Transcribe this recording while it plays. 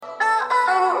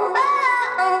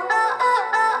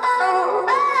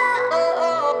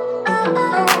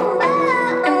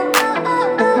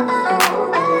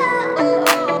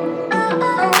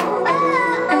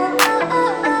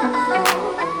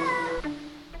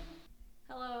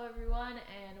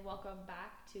welcome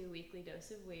back to Weekly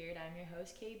Dose of Weird. I'm your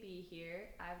host KB here.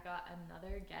 I've got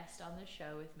another guest on the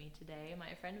show with me today.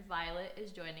 My friend Violet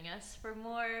is joining us for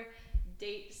more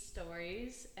date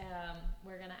stories.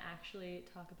 We're gonna actually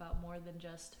talk about more than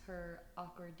just her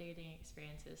awkward dating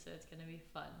experiences, so it's gonna be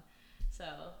fun. So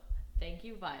thank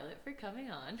you, Violet, for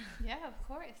coming on. Yeah, of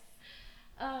course.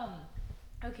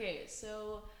 Okay,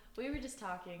 so we were just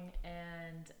talking,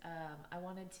 and I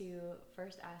wanted to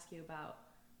first ask you about,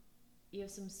 you have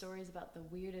some stories about the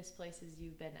weirdest places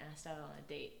you've been asked out on a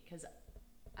date, because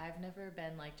I've never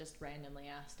been like just randomly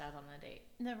asked out on a date.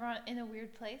 Never in a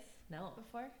weird place No,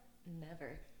 before?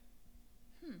 never.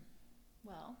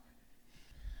 Well,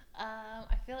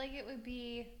 I feel like it would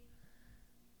be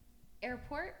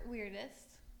airport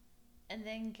weirdest, and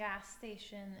then gas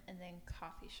station, and then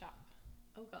coffee shop.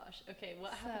 Oh gosh. Okay,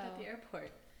 what happened at the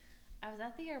airport? I was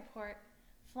at the airport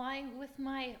flying with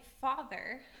my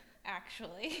father,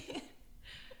 actually.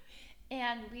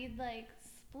 And we'd like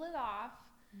split off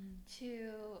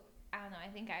to, I don't know, I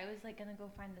think I was like gonna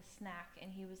go find a snack, and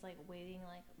he was like waiting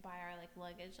like by our like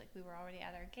luggage, like we were already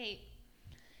at our gate.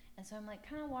 And so I'm like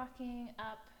kind of walking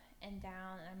up and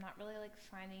down, and I'm not really like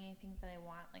finding anything that I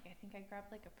want. Like I think I grabbed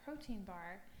like a protein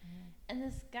bar, and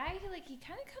this guy he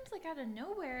kind of comes like out of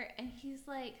nowhere, and he's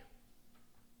like,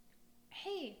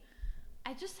 "Hey,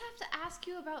 I just have to ask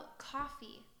you about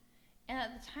coffee." And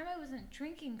at the time I wasn't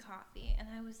drinking coffee, and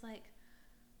I was like,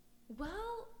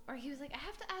 well, or he was like, "I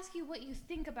have to ask you what you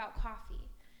think about coffee."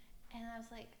 And I was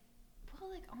like, well,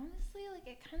 like honestly, like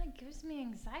it kind of gives me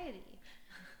anxiety.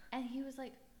 And he was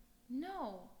like,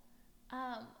 "No,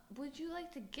 would you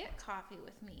like to get coffee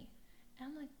with me?" And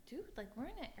I'm like, dude, like we're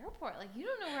in an airport, like you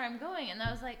don't know where I'm going. And I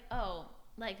was like, oh,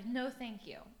 like no thank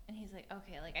you. And he's like,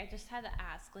 okay, like I just had to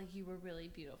ask, like you were really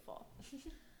beautiful. It's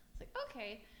like,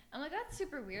 okay. I'm like, that's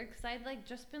super weird, because I'd like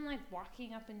just been like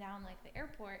walking up and down like the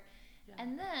airport. Yeah.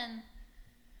 And then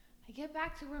I get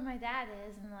back to where my dad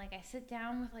is, and like I sit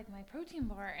down with like my protein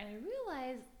bar, and I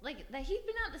realize like that he'd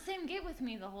been at the same gate with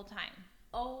me the whole time.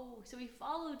 Oh, so he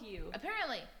followed you.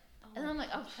 Apparently. Oh and I'm my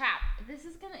like, oh gosh. crap, this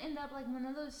is gonna end up like one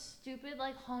of those stupid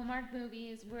like Hallmark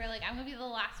movies where like I'm gonna be the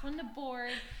last one to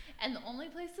board, and the only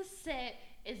place to sit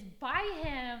is by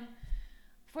him.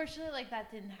 Fortunately, like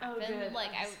that didn't happen. Oh, good.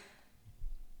 Like I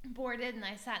boarded, and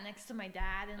I sat next to my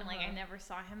dad, and like I never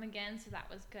saw him again, so that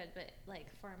was good. But like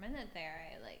for a minute there,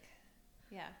 I like,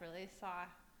 yeah, really saw.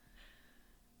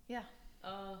 Yeah.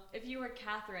 If you were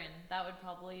Catherine, that would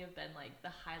probably have been like the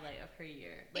highlight of her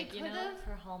year. Like, It you know, could've.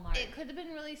 for Hallmark. It could have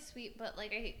been really sweet, but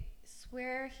like I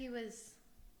swear he was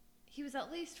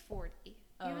at least 40. He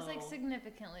was like Oh.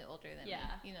 significantly older than Yeah.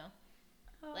 me, you know,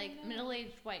 Oh, like no.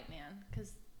 middle-aged white man,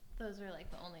 because those are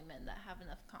like the only men that have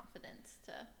enough confidence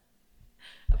to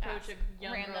Approach ask a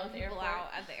young girl random at the people airport.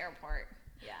 out at the airport.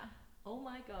 Yeah. Oh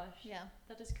my gosh. Yeah.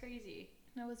 That is crazy.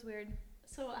 That was weird.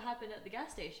 So what happened at the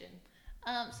gas station?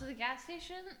 So the gas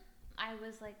station, I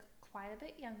was like quite a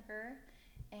bit younger,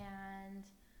 and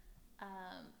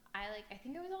I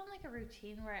think I was on like a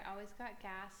routine where I always got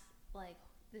gas like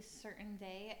this certain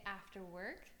day after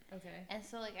work. Okay. And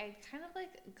so like I'd kind of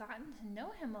like gotten to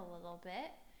know him a little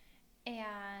bit,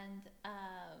 and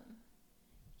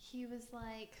he was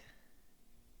like,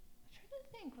 I'm trying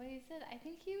to think what he said. I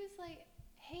think he was like,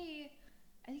 hey,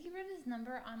 I think he wrote his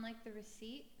number on like the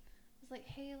receipt. It was like,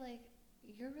 hey, like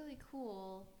you're really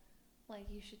cool, like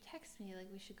you should text me, like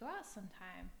we should go out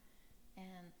sometime.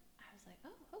 And I was like,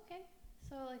 oh, okay.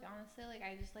 So like honestly, like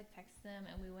I just like texted him,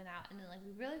 and we went out, and then like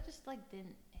we really just like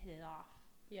didn't hit it off.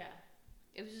 Yeah.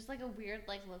 It was just like a weird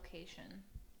like location,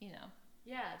 you know.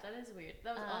 Yeah, that is weird.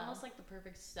 That was almost like the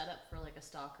perfect setup for like a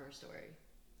stalker story.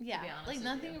 Yeah, To be honest like with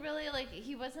nothing you. really, like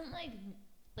he wasn't like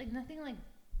nothing like,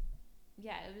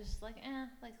 yeah, it was just like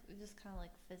like it just kind of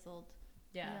like fizzled.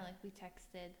 Yeah. You know, like we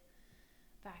texted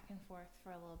back and forth for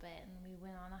a little bit, and we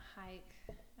went on a hike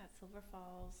at Silver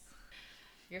Falls.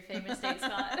 Your famous date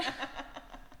spot.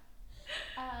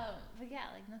 But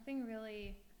yeah, like nothing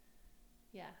really,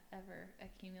 ever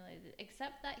accumulated,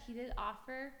 except that he did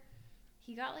offer.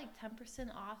 He got like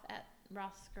 10% off at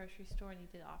Ross's grocery store, and he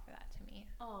did offer that to me.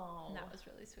 Oh. And that was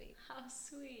really sweet. How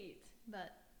sweet.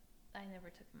 But I never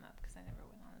took him up because I never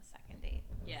went on a second date.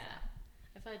 Yeah.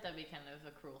 I feel like that'd be kind of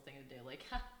a cruel thing to do. Like,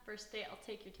 first date, I'll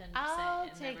take your 10% I'll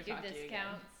and take never your talk to you again.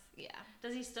 discounts. Yeah.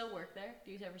 Does he still work there?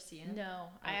 Do you ever see him? No,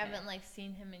 I Okay. haven't like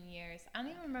seen him in years. I don't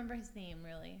even remember his name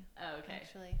really. Oh, okay.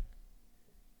 Actually.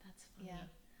 That's funny. Yeah.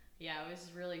 Yeah, I was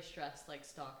really stressed, like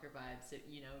stalker vibes.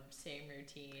 You know, same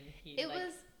routine. He It like,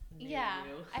 was knew yeah.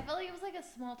 you. I felt like it was like a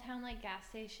small town like gas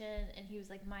station, and he was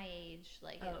like my age.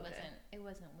 Like Oh, okay. it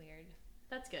wasn't weird.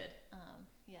 That's good.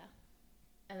 Yeah.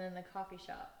 And then the coffee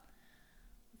shop.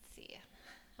 Let's see.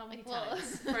 How many Like, well-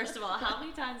 times? First of all, how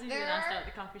many times have you been asked out at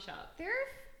the coffee shop? There are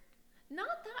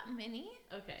not that many.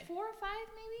 Okay. 4 or 5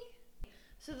 maybe.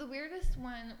 So the weirdest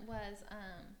one was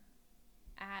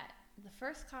at the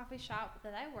first coffee shop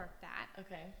that I worked at.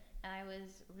 Okay. And I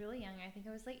was really young. I think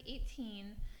I was like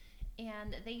 18.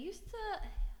 And they used to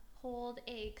hold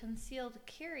a concealed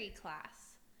carry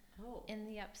class Oh. in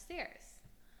the upstairs.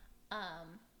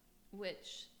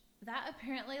 Which that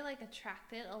apparently like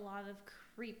attracted a lot of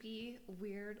creepy,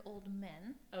 weird old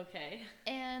men. Okay.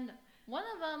 And one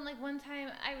of them, like one time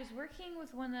I was working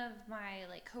with one of my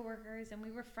like coworkers and we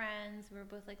were friends. We were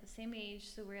both like the same age.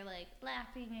 So we were like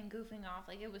laughing and goofing off.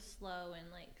 Like it was slow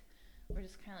and like we're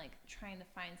just kind of like trying to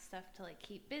find stuff to like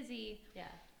keep busy. Yeah.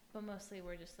 But mostly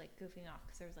we're just like goofing off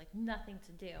because there was like nothing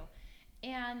to do.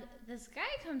 And this guy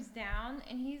comes down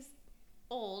and he's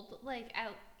old, like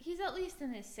he's at least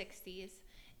in his 60s.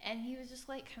 And he was just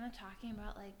like kind of talking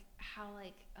about like how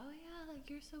like, oh yeah, like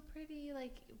you're so pretty,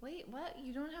 like wait, what,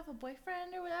 you don't have a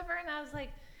boyfriend or whatever? And I was like,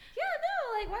 yeah,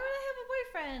 no, like why would I have a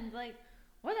boyfriend, like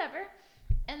whatever.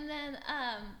 And then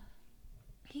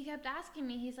he kept asking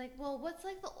me, he's like, well, what's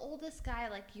like the oldest guy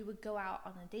like you would go out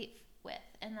on a date with?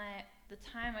 And the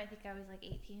time I think I was like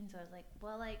 18, so I was like,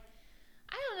 well, like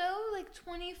I don't know, like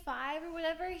 25 or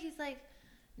whatever. He's like,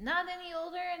 not any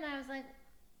older. And I was like,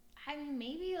 I mean,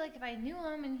 maybe like if I knew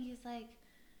him. And he's like,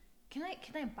 can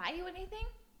I buy you anything?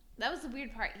 That was the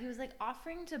weird part. He was like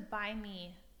offering to buy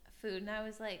me food, and I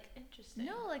was like, interesting.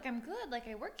 no, like I'm good, like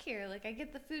I work here, like I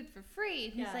get the food for free.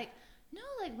 And he's like, no,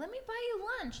 like let me buy you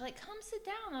lunch, like come sit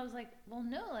down. I was like, well,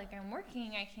 no, like I'm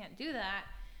working, I can't do that,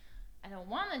 I don't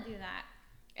want to do that.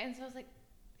 And so I was like,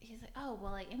 he's like, oh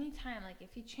well, like anytime, like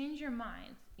if you change your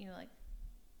mind, you know, like,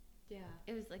 yeah,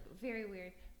 it was like very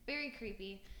weird, very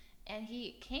creepy. And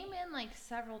he came in like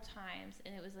several times,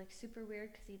 and it was like super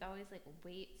weird because he'd always like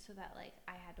wait so that like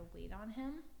I had to wait on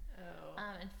him. Oh.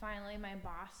 And finally my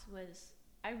boss was,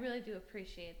 I really do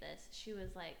appreciate this, she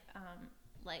was like,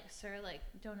 sir, like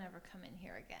don't ever come in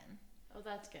here again. Oh,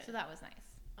 that's good. So that was nice.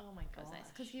 Oh my gosh. That was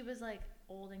nice because he was like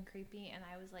old and creepy, and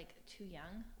I was like too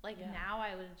young. Like Yeah. now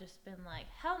I would have just been like,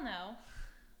 hell no,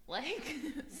 like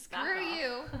Back screw off.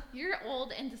 you, you're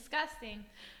old and disgusting.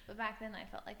 But back then I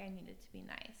felt like I needed to be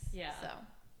nice. Yeah. So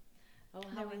Oh,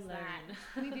 how there we was learn.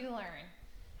 that. We do learn.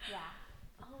 Yeah.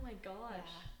 Oh my gosh.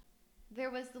 Yeah. There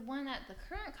was the one at the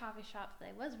current coffee shop that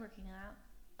I was working at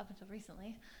up until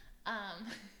recently.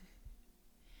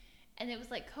 And it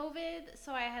was like COVID,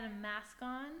 so I had a mask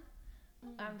on.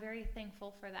 I'm very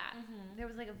thankful for that. Mm-hmm. There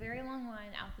was like a very long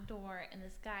line out the door, and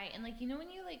this guy, and like, you know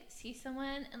when you like see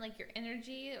someone and like your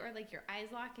energy or like your eyes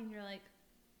lock and you're like,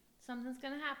 something's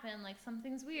gonna happen, like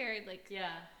something's weird, like. Yeah.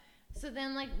 So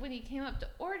then like when he came up to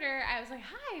order, I was like,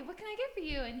 hi, what can I get for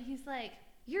you? And he's like,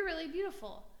 you're really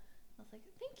beautiful. I was like,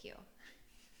 thank you.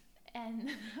 And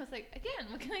I was like, again,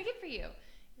 what can I get for you?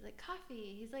 He's like,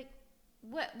 coffee. He's like,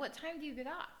 what time do you get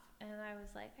off? And I was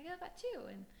like, I get off at 2.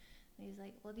 And he's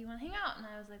like, well, do you want to hang out? And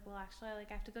I was like, well, actually, I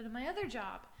have to go to my other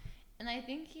job. And I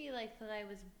think he like thought I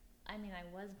was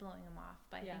blowing him off,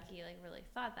 but I think he like really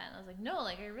thought that. And I was like, no,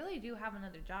 like I really do have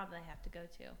another job that I have to go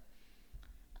to.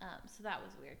 So that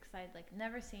was weird because I'd like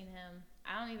never seen him.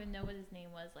 I don't even know what his name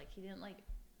was. Like he didn't like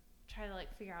try to like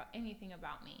figure out anything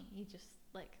about me. He just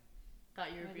like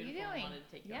thought you were what are you beautiful and doing? wanted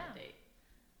to take you on a date.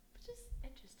 Which is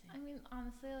Interesting. I mean,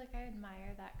 honestly, like I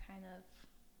admire that kind of.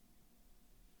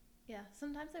 Yeah,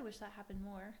 sometimes I wish that happened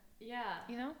more. Yeah.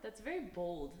 You know? That's very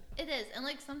bold. It is. And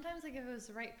like sometimes like if it was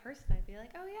the right person, I'd be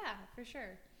like, oh yeah, for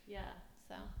sure. Yeah.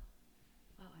 So.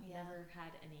 Wow, I've Yeah. never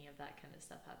had any of that kind of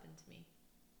stuff happen to me.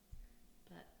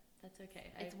 But that's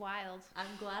okay. It's wild.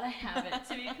 I'm glad I haven't,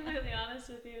 to be completely honest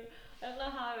with you. I don't know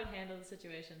how I would handle the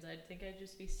situations. I'd think I'd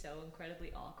just be so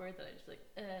incredibly awkward that I'd just be like,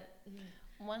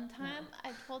 One time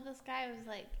I told this guy, I was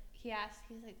like,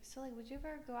 he's like, so like, would you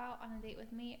ever go out on a date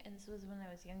with me? And this was when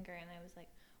I was younger, and I was like,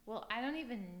 well, I don't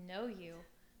even know you.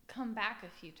 Come back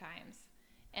a few times.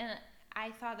 And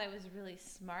I thought I was really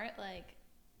smart. Like,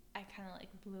 I kind of like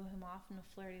blew him off in a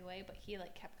flirty way, but he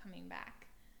like kept coming back.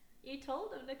 You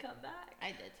told him to come back. I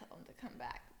did tell him to come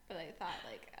back, but I thought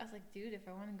like, I was like, dude, if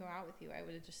I want to go out with you, I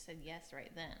would have just said yes right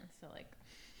then. So like,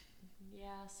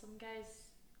 Yeah, some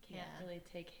guys can't really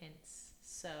take hints.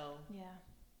 So yeah.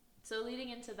 So leading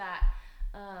into that,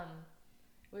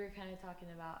 we were kind of talking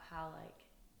about how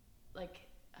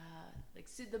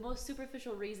the most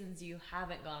superficial reasons you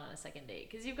haven't gone on a second date,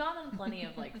 because you've gone on plenty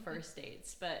of like first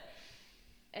dates,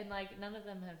 and like none of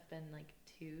them have been like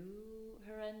too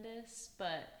horrendous,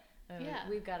 but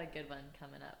we've got a good one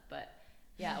coming up. But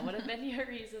yeah, what have been your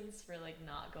reasons for like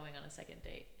not going on a second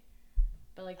date?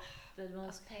 But like the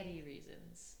most petty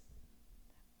reasons.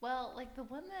 Well, like the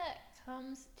one that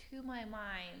comes to my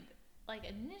mind, like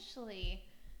initially,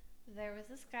 there was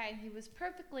this guy and he was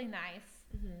perfectly nice,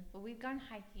 but we'd gone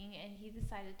hiking and he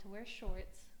decided to wear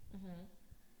shorts,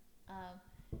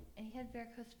 and he had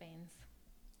varicose veins,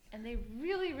 and they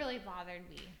really, really bothered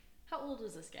me. How old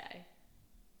was this guy?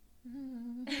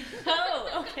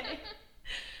 Oh, okay.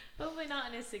 Hopefully not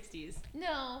in his 60s.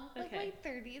 No, like Okay. late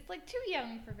 30s, like too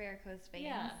young for varicose veins.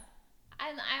 Yeah.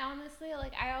 And I honestly,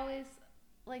 like, I always,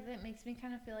 like, that makes me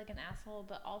kind of feel like an asshole,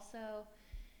 but also,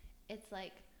 it's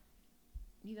like,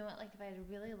 you know what, like, if I had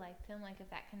really liked him, like, if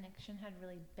that connection had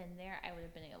really been there, I would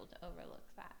have been able to overlook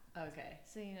that. Okay.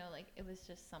 So, you know, like, it was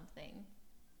just something.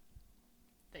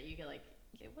 That you could, like,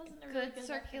 it wasn't a really Good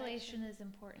circulation is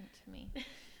important to me.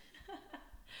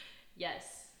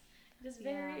 Yes. It is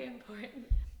very important.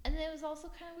 And it was also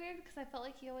kind of weird because I felt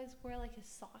like he always wore, like, his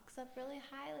socks up really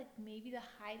high, like, maybe to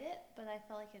hide it, but I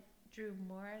felt like it drew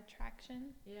more attraction.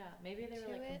 Yeah, maybe they were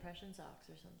To like it. compression socks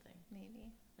or something.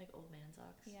 Maybe. Like old man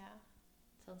socks. Yeah.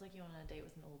 Sounds like you went on a date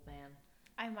with an old man.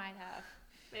 I might have.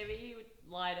 Maybe he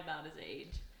lied about his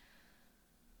age.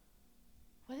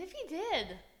 What if he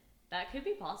did? That could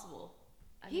be possible.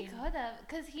 He could have,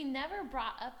 because he never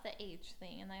brought up the age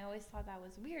thing, and I always thought that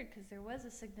was weird because there was a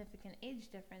significant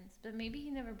age difference. But maybe he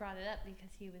never brought it up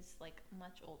because he was like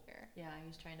much older. Yeah, he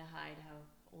was trying to hide how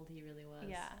old he really was.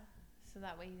 Yeah, so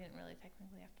that way he didn't really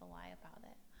technically have to lie about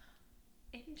it.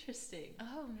 Interesting.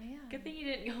 Oh man, Good thing you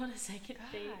didn't go on a second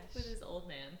date Gosh. with his old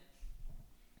man.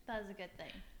 that was a good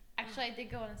thing. Actually, I did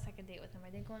go on a second date with him.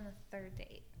 I did go on a third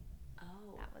date.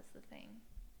 Oh. That was the thing.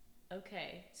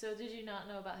 Okay. So did you not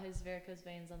know about his varicose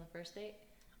veins on the first date?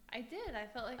 I did. I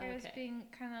felt like I was Okay. being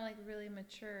kind of like really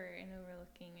mature and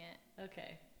overlooking it.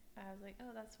 Okay. I was like,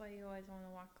 oh, that's why you always want to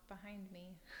walk behind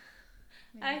me.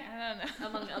 I Maybe, I don't know.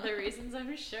 Among other reasons,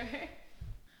 I'm sure.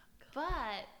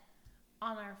 But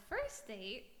on our first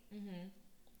date,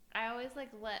 I always like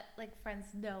let like friends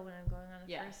know when I'm going on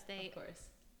a first date. Of course.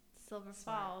 Silver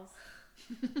Smart. Falls.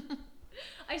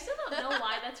 I still don't know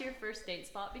why that's your first date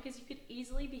spot because you could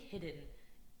easily be hidden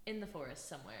in the forest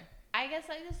somewhere I guess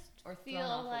I just or feel thrown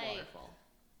off like a waterfall.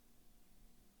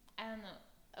 I don't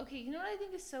know. Okay, you know what I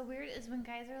think is so weird is when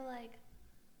guys are like,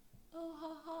 "Oh,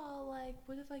 ha ha! Like,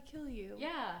 what if I kill you?"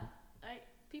 Yeah,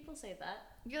 people say that.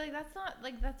 You're like, that's not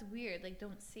like that's weird. Like,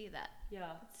 don't say that.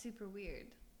 Yeah, It's super weird.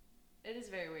 it is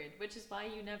very weird, which is why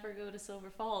you never go to Silver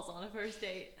Falls on a first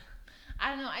date. I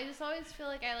don't know. I just always feel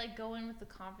like I like go in with the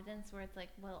confidence where it's like,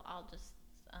 well, I'll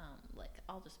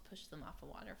just push them off a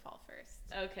waterfall first,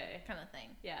 Okay. kind of thing.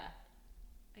 Yeah.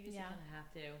 I guess Yeah. you kind of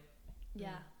have to.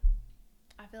 Yeah.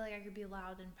 I feel like I could be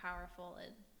loud and powerful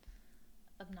and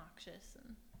obnoxious,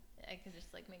 and I could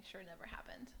just like make sure it never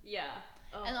happened. Yeah.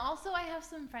 Oh. And also, I have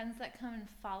some friends that come and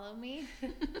follow me.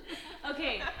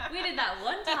 Okay, we did that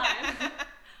one time,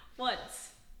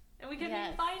 once, and we couldn't Yes.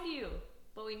 even find you.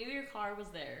 But we knew your car was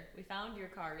there. We found your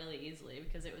car really easily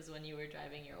because it was when you were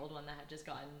driving your old one that had just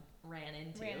gotten ran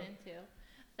into.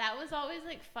 That was always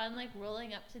like fun, like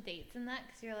rolling up to dates and that,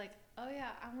 because you're like, oh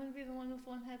yeah, I'm gonna be the one with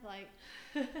one headlight.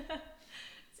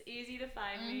 It's easy to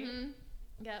find me.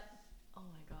 Yep. Oh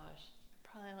my gosh.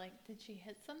 Probably like, did she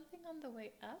hit something on the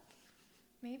way up?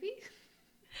 Maybe.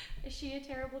 Is she a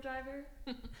terrible driver?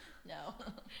 No.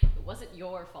 It wasn't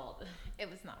your fault. It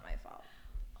was not my fault.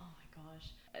 Oh my gosh.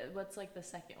 What's like the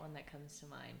second one that comes to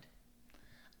mind?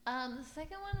 The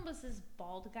second one was this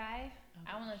bald guy. Oh,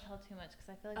 I don't want gosh. to tell too much because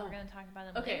I feel like Oh. we're gonna talk about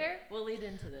him Okay, later. we'll lead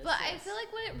into this. But I yes. feel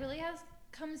like what it really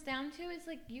comes down to is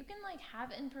like you can like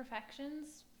have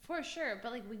imperfections for sure,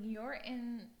 but like when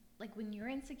you're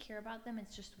insecure about them,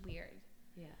 it's just weird.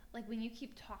 Yeah. Like when you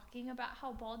keep talking about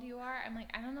how bald you are, I'm like,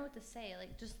 I don't know what to say.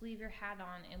 Like just leave your hat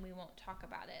on and we won't talk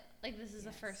about it. Like this is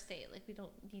a Yes. first date. Like we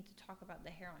don't need to talk about the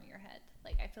hair on your head.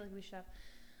 Like I feel like we should have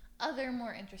other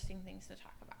more interesting things to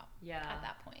talk about Yeah. at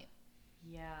that point.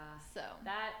 Yeah. So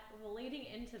Leading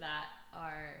into that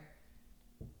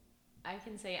I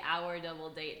can say our double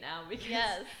date now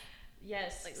because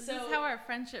yes. Like this so is how our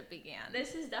friendship began.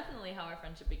 this is definitely how our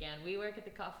friendship began. We worked at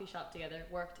the coffee shop together,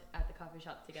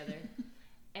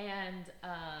 and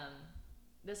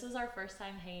this was our first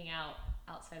time hanging out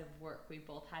outside of work. We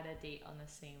both had a date on the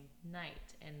same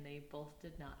night, and they both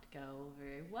did not go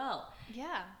very well.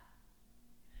 Yeah.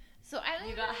 So I don't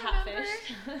You even got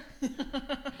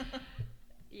remember.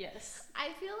 Yes. I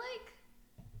feel like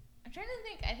I'm trying to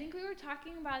think. I think we were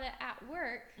talking about it at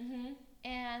work, Mm-hmm.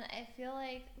 and I feel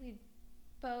like we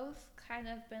both kind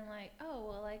of been like, oh,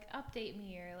 well, like update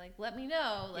me or like let me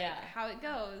know like Yeah. how it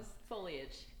goes.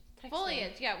 Foliage. Texting.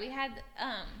 Foliage, yeah. We had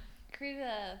created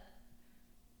a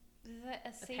is that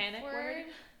a safe panic word?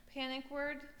 panic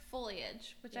word,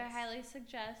 foliage, which I Yes. highly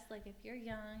suggest. Like, if you're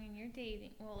young and you're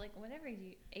dating, well, like, whatever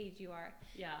age you are,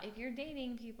 Yeah. if you're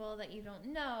dating people that you don't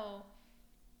know,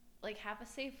 like, have a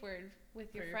safe word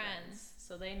with your For friends.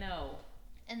 so they know.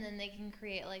 And then they can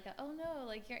create, like, oh no,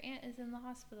 like, your aunt is in the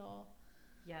hospital.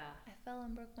 Yeah. I fell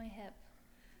and broke my hip.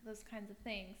 Those kinds of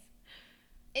things.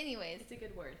 Anyways, It's a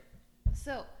good word.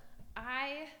 so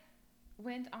I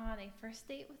went on a first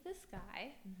date with this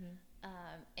guy,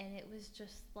 and it was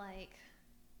just like,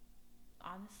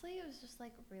 honestly, it was just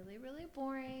like really, really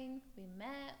boring. We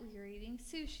met, we were eating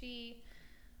sushi.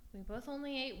 We both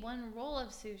only ate one roll of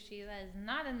sushi. That is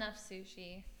not enough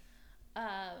sushi.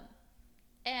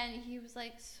 And he was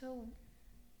like, so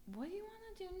what do you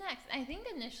want to do next? I think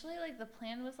initially, like, the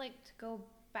plan was like to go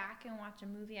back and watch a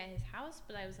movie at his house,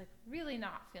 but I was like really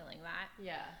not feeling that.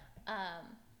 Yeah.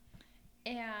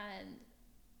 And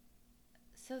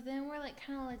so then we're like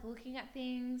kind of like looking at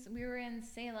things. We were in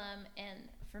Salem, and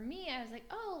for me, I was like,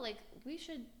 oh, like, we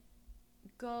should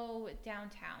go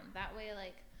downtown. That way,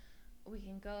 like, we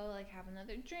can go, like, have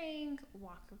another drink,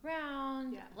 walk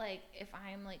around. Yeah. Like, if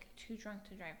I'm like too drunk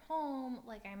to drive home,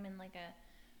 like, I'm in like a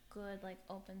good like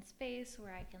open space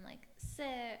where I can like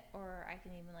sit, or I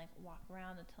can even like walk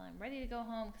around until I'm ready to go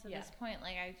home, because at Yeah. this point,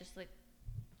 like, I just like,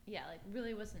 yeah, like,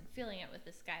 really wasn't feeling it with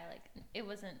this guy. Like, it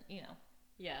wasn't, you know,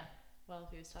 Yeah. Well,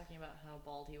 he was talking about how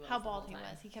bald he was. how the bald whole he time.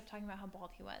 was. He kept talking about how bald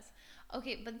he was.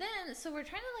 Okay, but then, so we're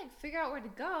trying to like figure out where to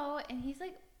go, and he's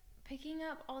like picking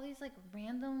up all these like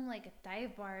random like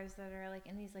dive bars that are like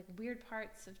in these like weird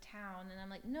parts of town, and I'm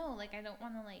like, no, like, I don't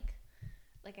want to like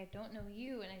I don't know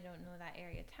you, and I don't know that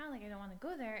area of town, like, I don't want to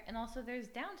go there. And also there's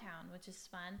downtown, which is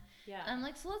fun. Yeah. And I'm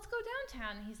like, so let's go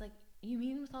downtown. And he's like, you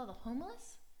mean with all the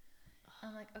homeless?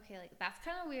 I'm like, okay, like, that's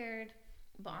kind of weird,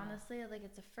 but Yeah. honestly, like,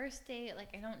 it's a first date, like,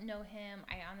 I don't know him.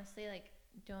 I honestly like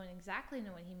don't exactly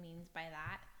know what he means by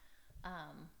that.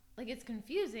 Like, it's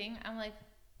confusing. I'm like,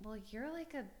 well, you're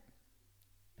like a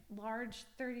large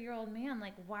 30-year-old man,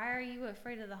 like, why are you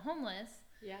afraid of the homeless?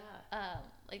 Yeah.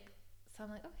 Like, so I'm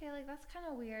like, okay, like, that's kind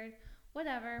of weird,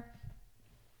 whatever.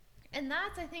 And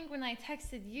that's, I think, when I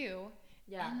texted you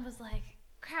Yeah. and was like,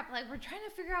 crap, like, we're trying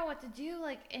to figure out what to do,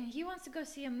 like, and he wants to go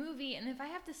see a movie, and if I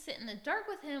have to sit in the dark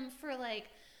with him for like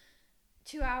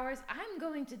 2 hours, I'm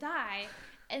going to die.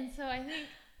 And so I think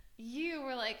you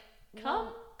were like, Come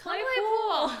play play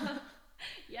pool.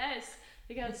 Yes,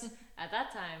 because at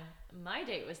that time my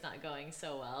date was not going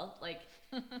so well. Like,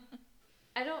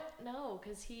 I don't know,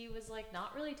 because he was like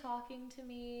not really talking to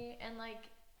me, and like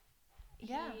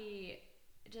Yeah. he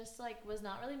just like was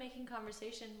not really making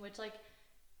conversation, which, like,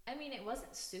 I mean, it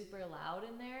wasn't super loud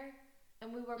in there,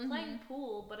 and we were playing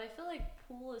pool, but I feel like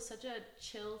pool is such a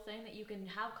chill thing that you can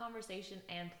have conversation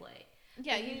and play.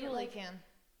 Yeah, Like, you he, totally like, can.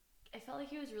 I felt like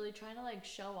he was really trying to like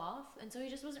show off, and so he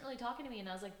just wasn't really talking to me, and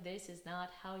I was like, this is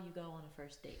not how you go on a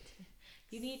first date.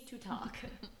 You need to talk.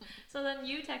 So then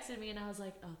you texted me, and I was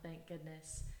like, oh, thank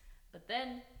goodness. But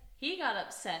then he got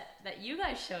upset that you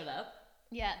guys showed up.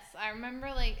 Yes, I remember,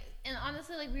 like, and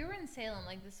honestly, like, we were in Salem,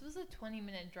 like, this was a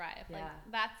 20-minute drive. Like, Yeah.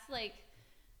 that's, like,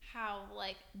 how,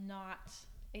 like, not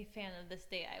a fan of this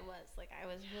date I was. Like, I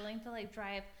was willing to, like,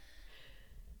 drive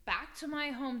back to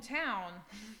my hometown,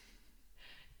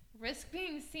 risk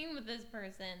being seen with this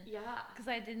person, Yeah. because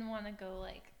I didn't want to go,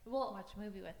 like, Well, watch a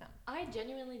movie with him. I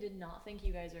genuinely did not think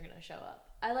you guys were gonna show up.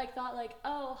 I like thought like,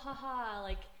 oh, haha,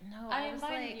 like, No, I was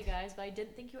invited like, you guys, but I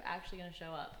didn't think you were actually gonna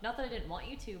show up. Not that I didn't want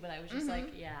you to, but I was just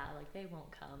like, yeah, like, they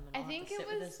won't come. And I'll I think have to it sit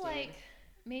with was this dude. like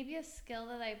maybe a skill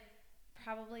that I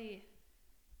probably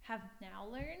have now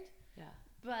learned, Yeah.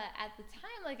 but at the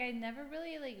time, like, I never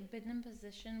really like been in a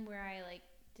position where I like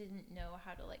didn't know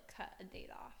how to like cut a date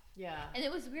off. Yeah. And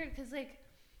it was weird because, like,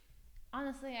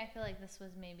 honestly, I feel like this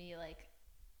was maybe like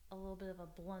a little bit of a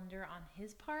blunder on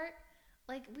his part.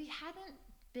 Like, we hadn't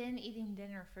been eating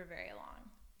dinner for very long.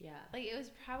 Yeah. Like, it was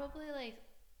probably like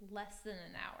less than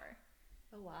an hour.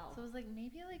 Oh, wow. So it was like,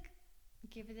 maybe like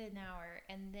give it an hour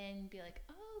and then be like,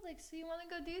 oh, like, so you want to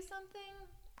go do something?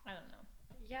 I don't know.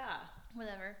 Yeah.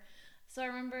 Whatever. So I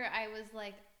remember I was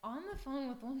like on the phone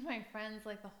with one of my friends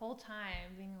like the whole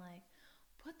time, being like,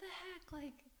 what the heck?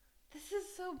 Like, this is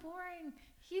so boring.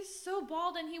 He's so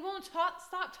bald and he won't stop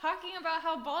talking about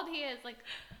how bald he is. Like,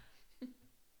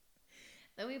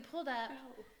 then we pulled up.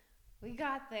 We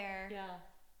got there. Yeah.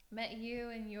 Met you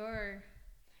and your...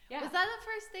 Yeah. Was that a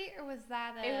first date or was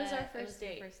that a... It was our it first the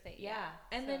date. First date. Yeah.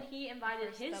 And So, then he invited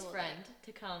first his double friend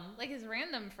to come. like his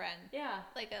random friend. Yeah.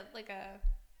 Like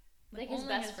Like his only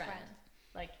best friend.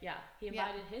 Like, yeah. He Yeah.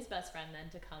 invited his best friend then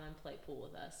to come and play pool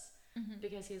with us. Mhm.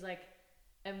 Because he's like,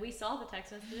 and we saw the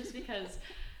text messages because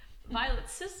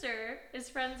Violet's sister is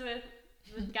friends with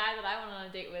the guy that I went on a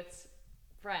date with's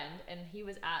friend, and he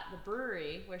was at the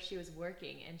brewery where she was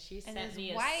working, and she sent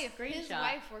me a screenshot. His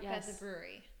wife worked at the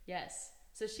brewery. Yes.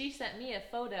 So she sent me a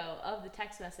photo of the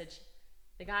text message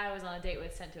the guy I was on a date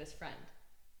with sent to his friend.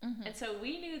 Mm-hmm. And so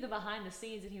we knew the behind the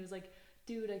scenes, and he was like,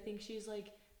 dude, I think she's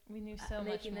like, we knew so much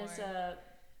making more. This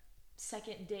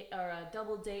second date or a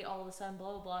double date all of a sudden,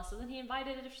 blah blah blah. So then he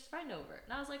invited his friend over,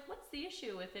 and I was like, what's the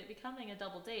issue with it becoming a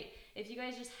double date if you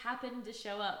guys just happened to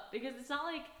show up? Because it's not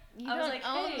like you I was don't like,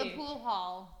 own hey, the pool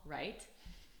hall, right?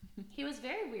 He was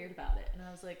very weird about it, and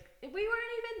I was like, we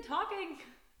weren't even talking.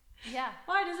 Yeah.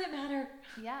 Why does it matter?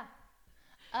 Yeah.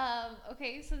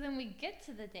 Okay, so then we get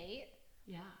to the date.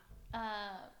 Yeah.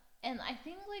 And I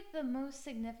think like the most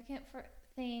significant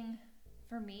thing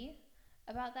for me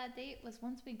about that date was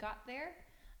once we got there,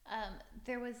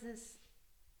 there was this.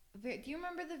 Do you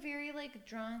remember the very like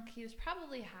drunk? He was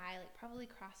probably high, like probably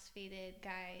cross-faded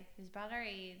guy. He was about our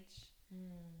age.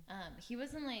 He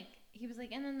wasn't like he was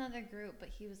like in another group, but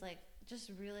he was like just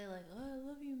really like, oh, I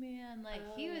love you, man. Like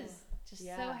he was just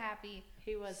so happy.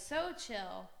 He was so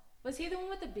chill. Was he the one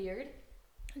with the beard?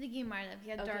 I think he might have. He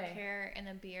had dark hair and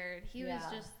a beard. He was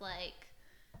just like,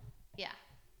 yeah.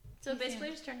 So basically,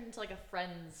 just turned into like a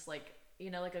friends, like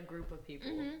like a group of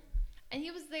people. Mm-hmm. And he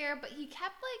was there, but he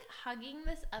kept like hugging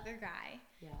this other guy.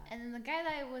 Yeah. And then the guy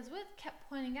that I was with kept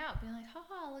pointing out, being like,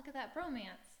 haha, look at that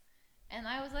bromance. And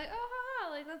I was like, oh,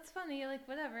 haha, like that's funny, like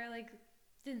whatever, like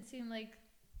didn't seem like.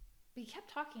 But he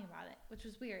kept talking about it, which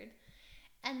was weird.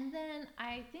 And then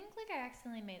I think like I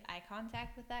accidentally made eye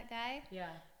contact with that guy.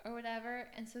 Yeah. Or whatever.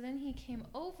 And so then he came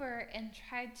over and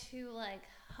tried to like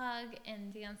hug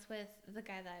and dance with the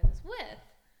guy that I was with.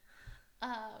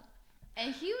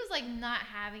 And he was like not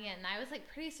having it. And I was like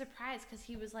pretty surprised because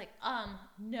he was like,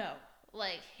 no.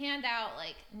 Like hand out,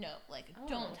 like, no, like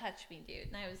don't touch me, dude.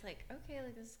 And I was like, okay,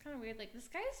 like this is kind of weird. Like this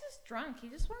guy's just drunk. He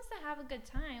just wants to have a good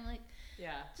time. Like,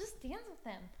 just dance with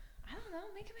him. I don't know,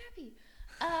 make him happy.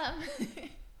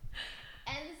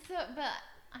 And so, but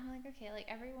I'm like, okay, like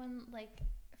everyone like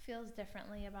feels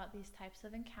differently about these types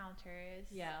of encounters.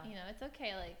 Yeah. It's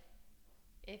okay, like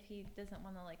if he doesn't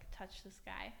want to like touch this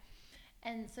guy.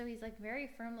 And so he's like very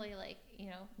firmly like,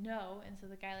 no. And so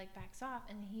the guy like backs off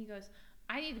and he goes,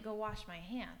 I need to go wash my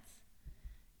hands.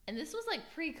 And this was like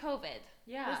pre-COVID.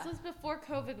 Yeah. This was before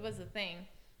COVID was a thing.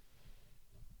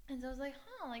 And so I was like,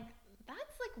 like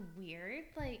that's like weird.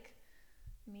 Like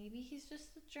maybe he's just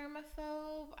a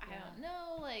germaphobe. I don't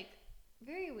know. Like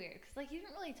very weird. Because like he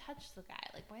didn't really touch the guy.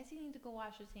 Like why does he need to go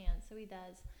wash his hands? So he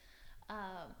does.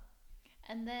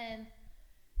 And then,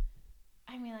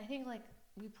 I mean, I think like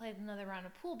we played another round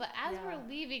of pool. But as we're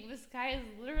leaving, this guy is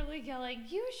literally yelling,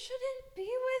 you shouldn't be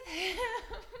with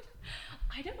him.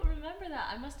 I don't remember that.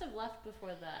 I must have left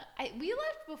before that. We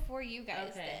left before you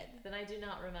guys did. Then I do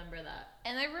not remember that.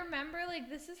 And I remember, like,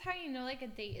 this is how you know, like, a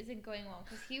date isn't going well.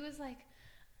 Because he was like,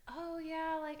 oh,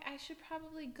 yeah, like, I should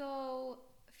probably go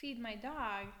feed my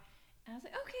dog. And I was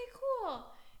like, okay, cool.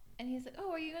 And he's like,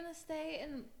 oh, are you going to stay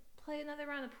and play another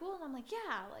round of pool? And I'm like,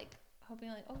 yeah, like, hoping,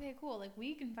 like, okay, cool. Like,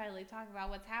 we can finally talk about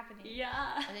what's happening.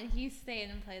 Yeah. And then he stayed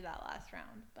and played that last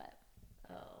round. But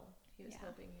he was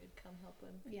hoping you'd come help him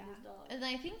feed his dog. And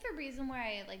I think the reason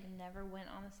why I like never went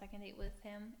on a second date with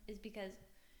him is because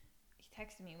he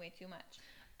texted me way too much.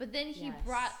 But then he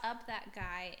brought up that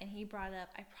guy and he brought up,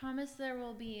 I promise there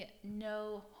will be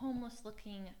no homeless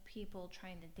looking people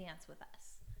trying to dance with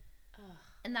us. Ugh.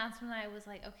 And that's when I was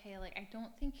like, okay, like I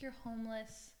don't think your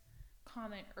homeless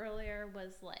comment earlier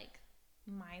was like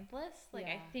mindless. Like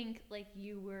I think like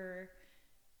you were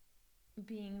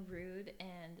being rude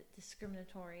and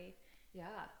discriminatory.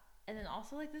 Yeah. And then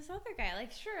also like this other guy,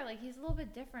 like sure, like he's a little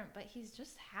bit different, but he's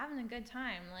just having a good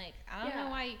time. Like I don't know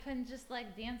why you couldn't just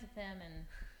like dance with him and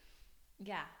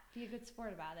be a good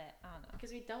sport about it. I don't know.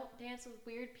 Because we don't dance with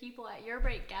weird people at your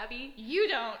break, Gabby. You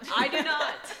don't. I do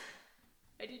not.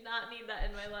 I do not need that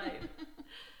in my life.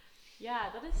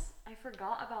 I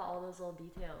forgot about all those little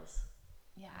details.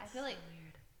 Yeah, that's I feel like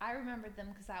weird. I remembered them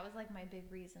because that was like my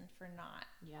big reason for not.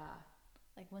 Yeah.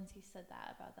 Like, once he said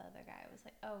that about the other guy, I was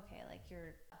like, oh, okay, like,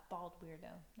 you're a bald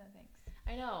weirdo. No thanks.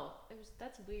 I know.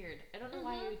 That's weird. I don't know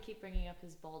why you would keep bringing up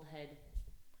his bald head.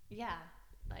 Yeah.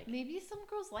 Like, maybe some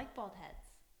girls like bald heads.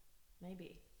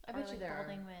 Maybe. I bet you there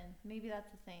balding men. Maybe that's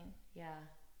the thing. Yeah.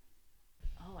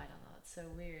 Oh, I don't know. It's so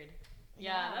weird.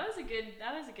 Yeah, that was a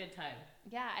good time.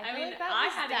 Yeah, I mean, like I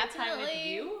had a good time with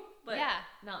you, but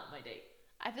not my date.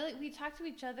 I feel like we talked to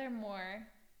each other more.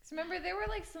 Because remember, there were,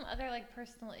 like, some other, like,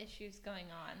 personal issues going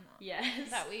on. Yes.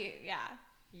 That we,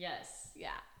 Yes.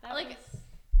 Yeah.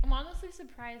 I'm honestly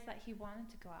surprised that he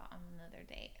wanted to go out on another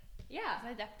date. Yeah.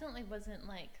 Because I definitely wasn't,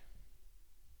 like,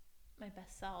 my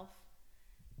best self.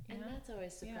 You And know? that's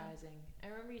always surprising. I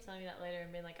remember you telling me that later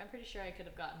and being like, I'm pretty sure I could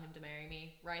have gotten him to marry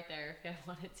me right there if I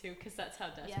wanted to, because that's how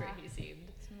desperate he seemed.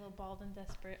 He's a little bald and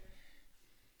desperate.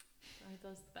 That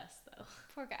was the best, though.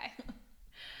 Poor guy.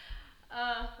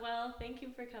 Well, thank you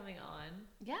for coming on.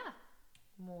 Yeah.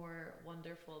 More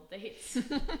wonderful dates to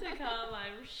come,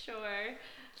 I'm sure.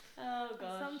 Oh,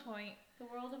 gosh. At some point. The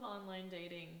world of online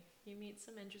dating. You meet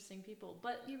some interesting people.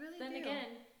 But You really then do. again,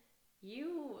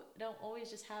 you don't always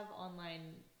just have online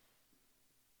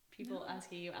people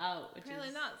asking you out, which Apparently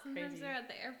is not. Sometimes crazy. they're at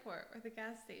the airport or the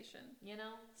gas station. You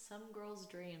know, some girls'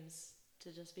 dreams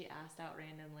to just be asked out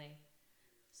randomly.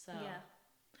 So Yeah.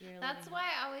 you're That's living why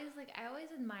I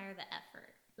always admire the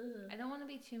effort. it. I don't want to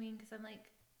be too mean because I'm like,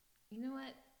 you know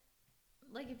what?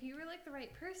 Like, if you were like the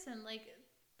right person, like,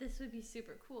 this would be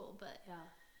super cool. But, Yeah.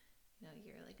 you know,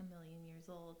 you're like a million years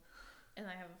old and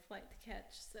I have a flight to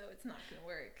catch, so it's not going to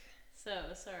work.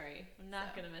 So sorry. I'm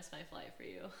not gonna miss my flight for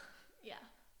you. Yeah.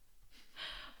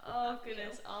 Oh Fuck you.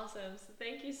 goodness, awesome. So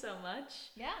thank you so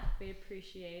much. Yeah. We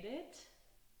appreciate it.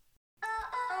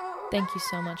 Thank you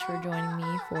so much for joining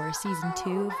me for season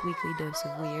 2 of Weekly Dose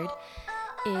of Weird.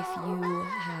 If you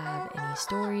have any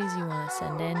stories you want to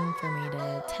send in for me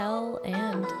to tell,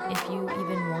 and if you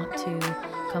even want to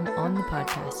come on the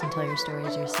podcast and tell your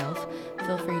stories yourself,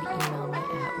 feel free to email me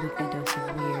at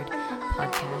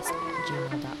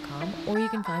weeklydoseofweirdpodcast@gmail.com, or you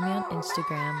can find me on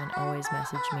Instagram and always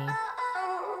message me.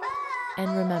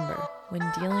 And remember, when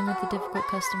dealing with the difficult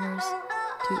customers,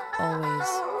 to always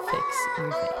fix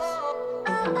your face.